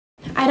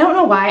I don't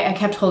know why I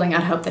kept holding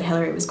out hope that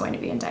Hillary was going to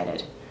be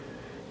indicted.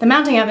 The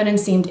mounting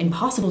evidence seemed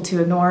impossible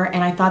to ignore,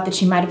 and I thought that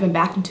she might have been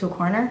backed into a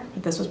corner,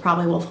 but this was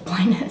probably willful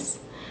blindness.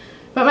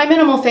 But my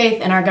minimal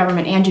faith in our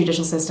government and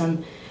judicial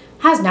system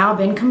has now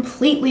been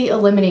completely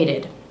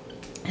eliminated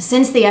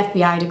since the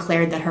FBI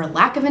declared that her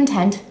lack of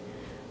intent,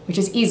 which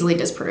is easily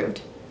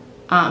disproved,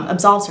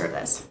 absolves her of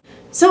this.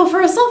 So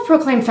for a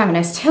self-proclaimed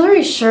feminist,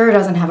 Hillary sure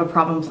doesn't have a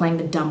problem playing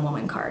the dumb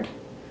woman card.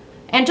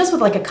 And just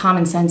with like a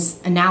common sense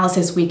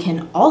analysis, we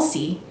can all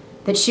see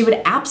that she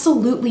would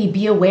absolutely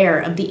be aware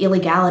of the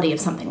illegality of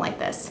something like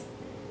this.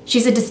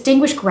 She's a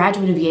distinguished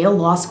graduate of Yale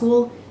Law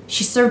School,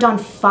 she served on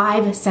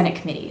 5 Senate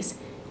committees,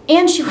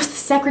 and she was the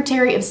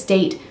Secretary of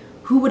State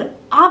who would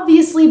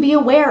obviously be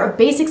aware of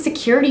basic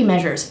security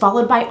measures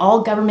followed by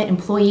all government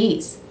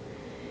employees.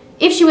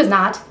 If she was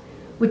not,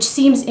 which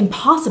seems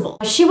impossible,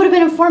 she would have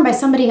been informed by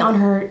somebody on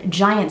her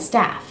giant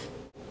staff.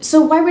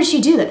 So why would she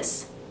do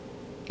this?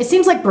 It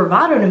seems like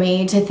bravado to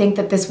me to think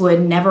that this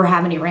would never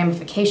have any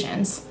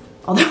ramifications,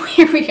 although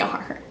here we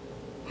are.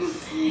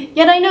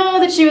 Yet I know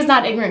that she was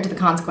not ignorant to the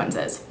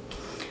consequences.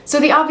 So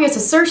the obvious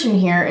assertion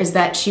here is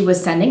that she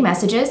was sending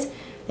messages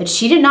that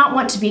she did not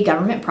want to be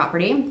government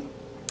property,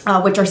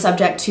 which are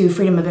subject to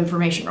Freedom of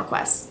Information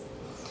requests.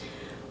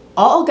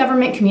 All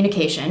government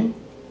communication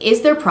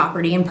is their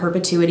property in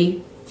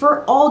perpetuity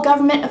for all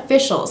government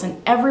officials,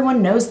 and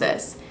everyone knows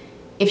this.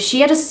 If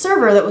she had a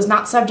server that was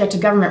not subject to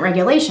government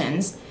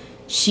regulations,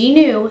 she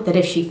knew that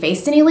if she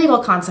faced any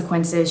legal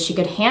consequences, she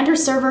could hand her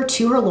server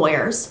to her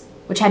lawyers,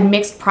 which had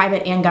mixed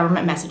private and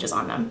government messages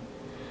on them.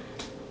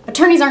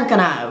 Attorneys aren't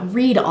gonna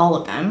read all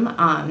of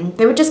them.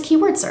 They would just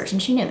keyword search,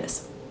 and she knew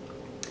this.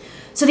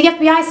 So the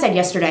FBI said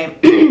yesterday,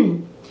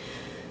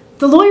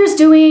 the lawyers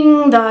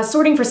doing the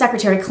sorting for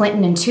Secretary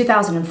Clinton in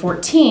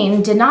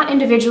 2014 did not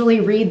individually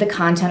read the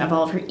content of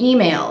all of her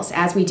emails,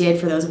 as we did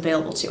for those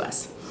available to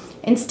us.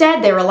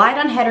 Instead, they relied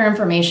on header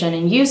information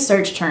and used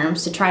search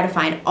terms to try to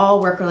find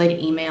all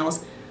work-related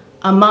emails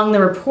among the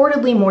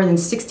reportedly more than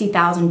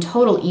 60,000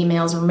 total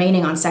emails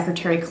remaining on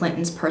Secretary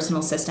Clinton's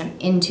personal system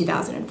in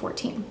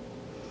 2014.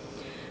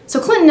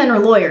 So Clinton and her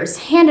lawyers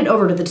handed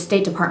over to the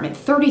State Department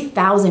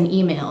 30,000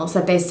 emails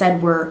that they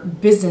said were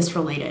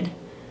business-related.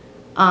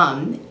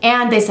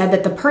 And they said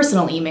that the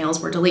personal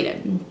emails were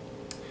deleted.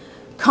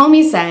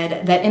 Comey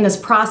said that in this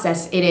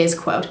process it is,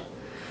 quote,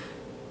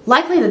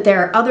 likely that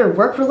there are other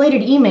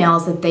work-related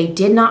emails that they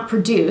did not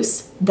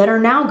produce that are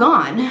now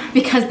gone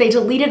because they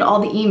deleted all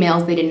the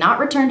emails they did not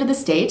return to the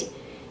state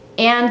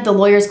and the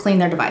lawyers cleaned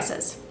their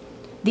devices.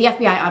 The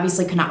FBI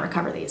obviously could not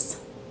recover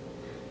these.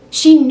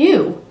 She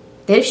knew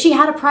that if she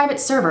had a private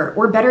server,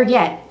 or better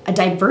yet, a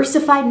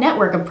diversified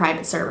network of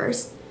private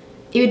servers,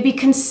 it would be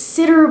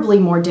considerably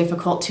more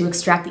difficult to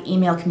extract the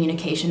email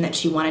communication that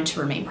she wanted to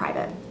remain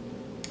private.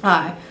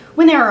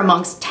 When they are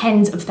amongst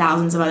tens of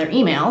thousands of other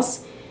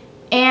emails,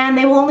 and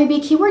they will only be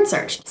keyword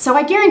searched. So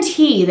I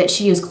guarantee that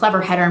she used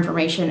clever header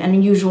information and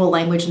unusual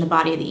language in the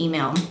body of the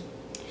email,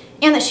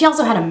 and that she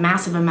also had a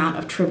massive amount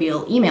of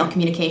trivial email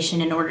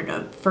communication in order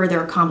to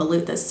further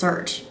convolute this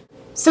search.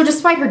 So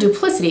despite her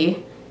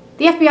duplicity,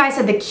 the FBI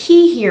said the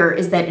key here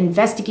is that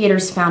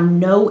investigators found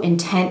no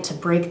intent to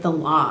break the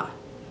law.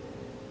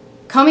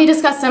 Comey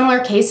discussed similar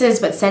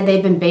cases, but said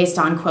they'd been based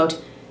on, quote,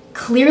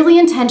 clearly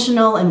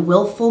intentional and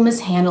willful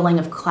mishandling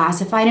of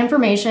classified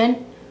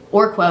information,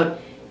 or, quote,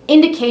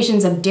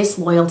 indications of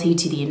disloyalty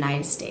to the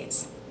United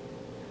States.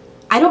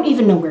 I don't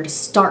even know where to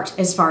start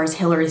as far as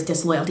Hillary's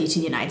disloyalty to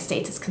the United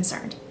States is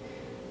concerned.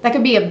 That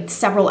could be a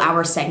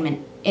several-hour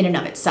segment in and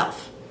of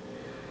itself.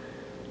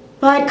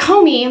 But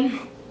Comey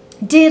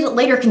did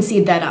later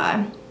concede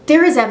that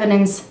there is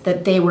evidence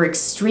that they were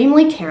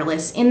extremely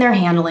careless in their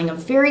handling of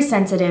very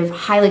sensitive,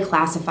 highly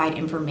classified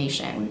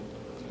information.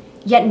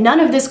 Yet none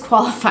of this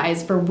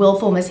qualifies for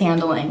willful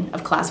mishandling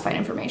of classified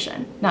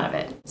information. None of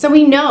it. So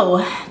we know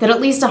that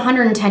at least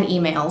 110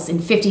 emails in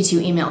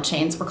 52 email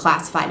chains were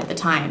classified at the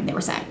time they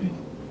were sent.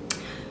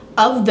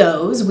 Of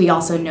those, we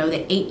also know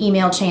that 8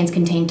 email chains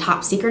contained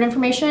top secret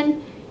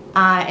information,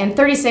 and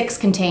 36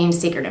 contained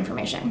secret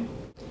information.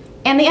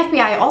 And the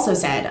FBI also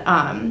said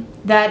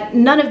that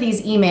none of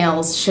these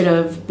emails should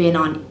have been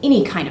on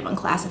any kind of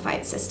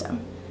unclassified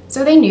system.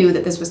 So they knew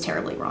that this was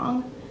terribly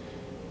wrong.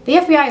 The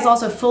FBI is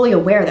also fully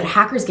aware that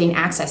hackers gain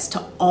access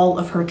to all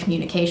of her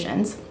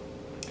communications,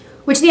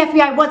 which the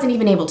FBI wasn't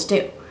even able to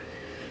do.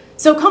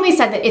 So Comey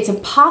said that it's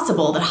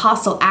impossible that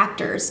hostile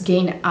actors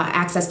gain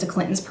access to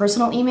Clinton's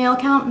personal email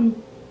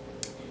account.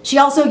 She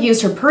also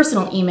used her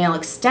personal email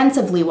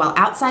extensively while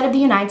outside of the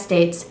United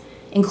States,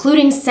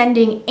 including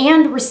sending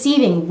and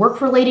receiving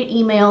work-related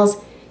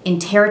emails in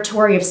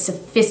territory of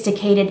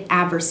sophisticated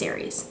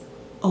adversaries.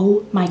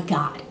 Oh my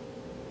God.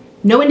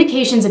 No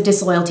indications of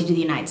disloyalty to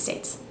the United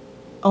States.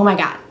 Oh my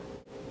God.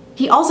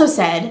 He also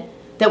said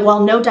that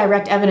while no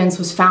direct evidence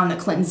was found that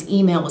Clinton's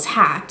email was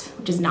hacked,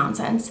 which is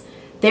nonsense,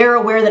 they are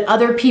aware that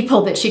other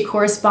people that she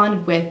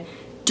corresponded with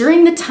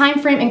during the time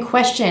frame in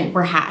question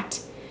were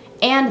hacked,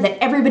 and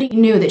that everybody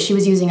knew that she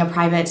was using a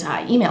private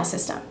email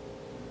system.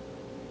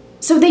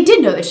 So they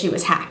did know that she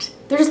was hacked.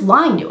 They're just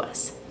lying to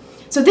us.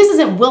 So this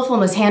isn't willful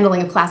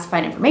mishandling of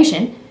classified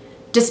information,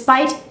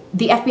 despite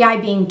the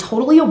FBI being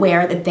totally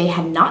aware that they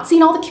had not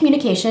seen all the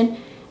communication,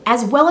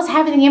 as well as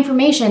having the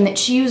information that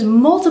she used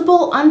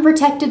multiple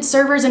unprotected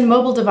servers and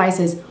mobile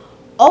devices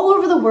all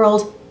over the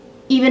world,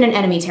 even in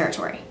enemy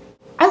territory.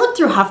 I looked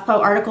through HuffPo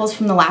articles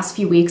from the last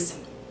few weeks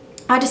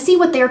to see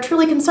what they are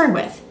truly concerned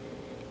with.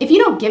 If you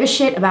don't give a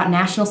shit about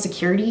national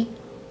security,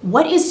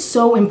 what is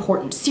so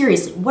important?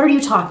 Seriously, what are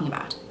you talking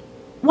about?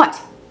 What?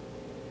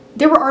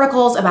 There were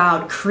articles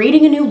about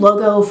creating a new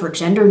logo for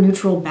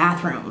gender-neutral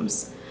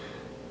bathrooms.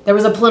 There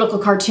was a political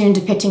cartoon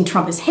depicting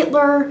Trump as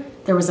Hitler.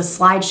 There was a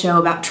slideshow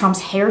about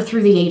Trump's hair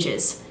through the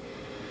ages.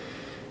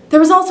 There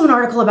was also an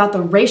article about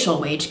the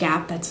racial wage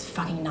gap, that's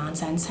fucking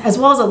nonsense, as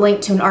well as a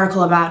link to an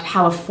article about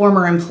how a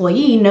former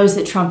employee knows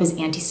that Trump is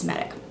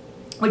anti-Semitic.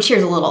 Which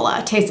here's a little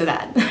taste of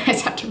that I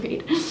just have to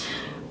read.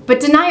 But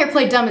deny or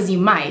play dumb as you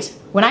might,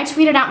 when I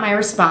tweeted out my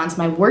response,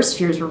 my worst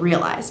fears were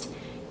realized.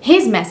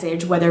 His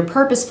message, whether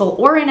purposeful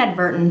or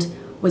inadvertent,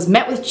 was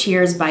met with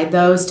cheers by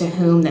those to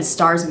whom the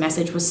Star's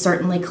message was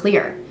certainly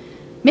clear.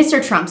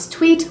 Mr. Trump's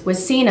tweet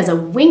was seen as a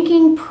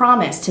winking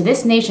promise to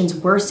this nation's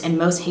worst and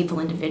most hateful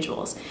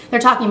individuals. They're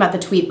talking about the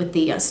tweet with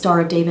the Star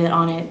of David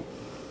on it,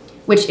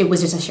 which it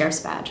was just a sheriff's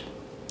badge.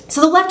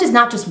 So the left is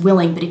not just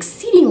willing, but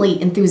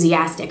exceedingly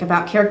enthusiastic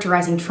about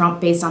characterizing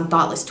Trump based on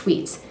thoughtless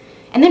tweets,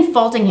 and then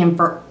faulting him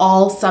for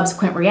all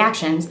subsequent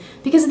reactions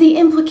because of the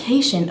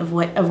implication of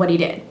what he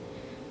did.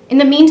 In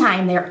the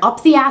meantime, they're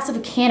up the ass of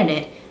a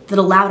candidate that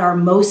allowed our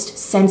most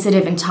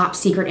sensitive and top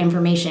secret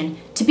information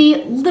to be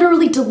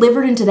literally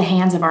delivered into the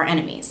hands of our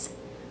enemies.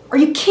 Are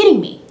you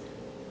kidding me?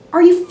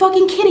 Are you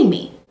fucking kidding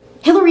me?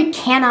 Hillary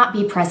cannot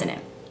be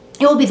president.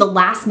 It will be the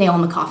last nail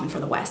in the coffin for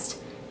the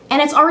West.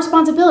 And it's our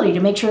responsibility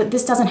to make sure that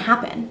this doesn't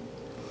happen.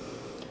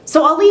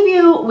 So I'll leave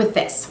you with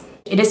this.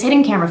 It is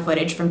hidden camera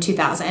footage from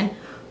 2000,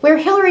 where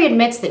Hillary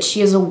admits that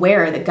she is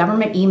aware that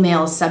government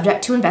email is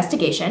subject to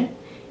investigation,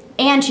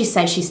 and she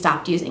said she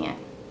stopped using it.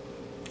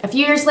 A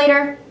few years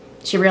later,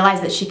 she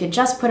realized that she could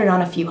just put it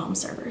on a few home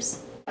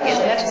servers. Yeah,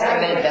 that's just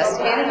been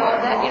investigated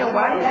on that. You know,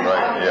 why would I?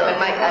 Right,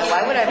 yeah. But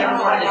why would I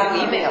ever want to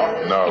do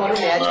email? No, Can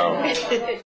you imagine? no.